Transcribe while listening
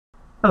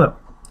Hello,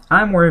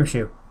 I'm Warrior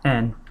Shoe,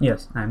 and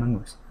yes, I'm a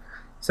moose.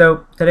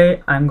 So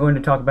today I'm going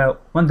to talk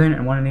about one thing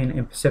and one thing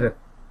in Pacific.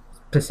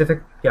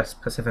 Pacific? Yes,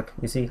 Pacific.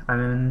 You see, I'm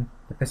in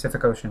the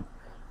Pacific Ocean.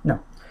 No,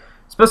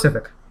 it's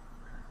Pacific.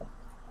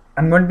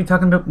 I'm going to be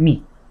talking about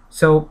me.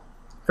 So,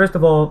 first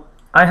of all,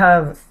 I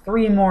have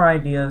 3 more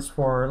ideas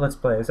for Let's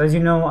Plays. As you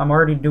know, I'm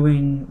already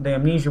doing the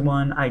Amnesia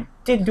one. I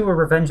did do a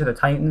Revenge of the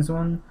Titans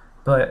one,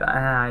 but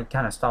I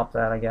kind of stopped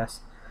that, I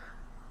guess.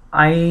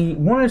 I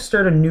want to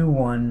start a new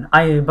one.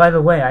 By the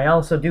way, I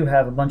also do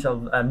have a bunch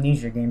of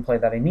Amnesia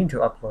gameplay that I need to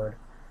upload.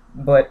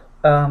 But,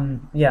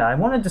 yeah, I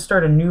wanted to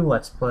start a new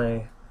Let's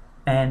Play.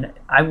 And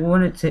I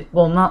wanted to,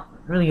 well, not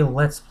really a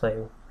Let's Play,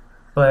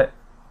 but,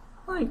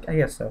 like, I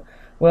guess so.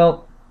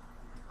 Well,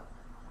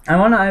 I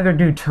want to either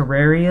do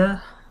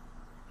Terraria,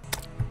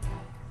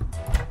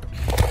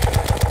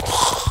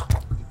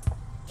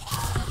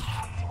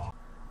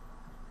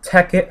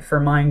 Tekkit for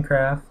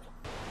Minecraft,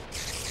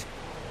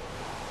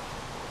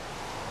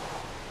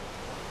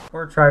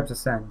 or Tribes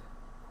Ascend.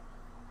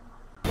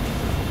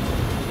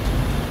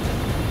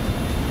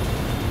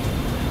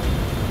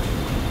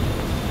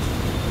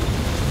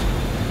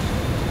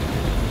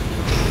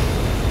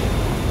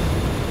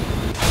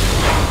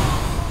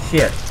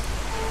 Shit.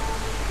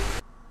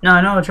 Now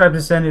I know Tribes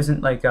Ascend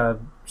isn't like a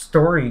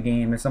story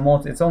game. It's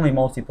only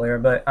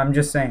multiplayer, but I'm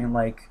just saying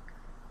like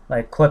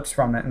clips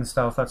from it and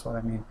stuff. That's what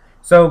I mean.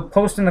 So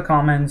post in the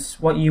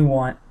comments what you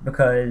want,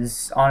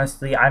 because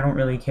honestly I don't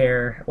really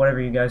care. Whatever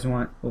you guys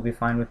want will be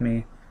fine with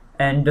me.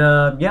 And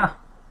yeah.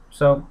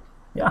 So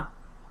yeah.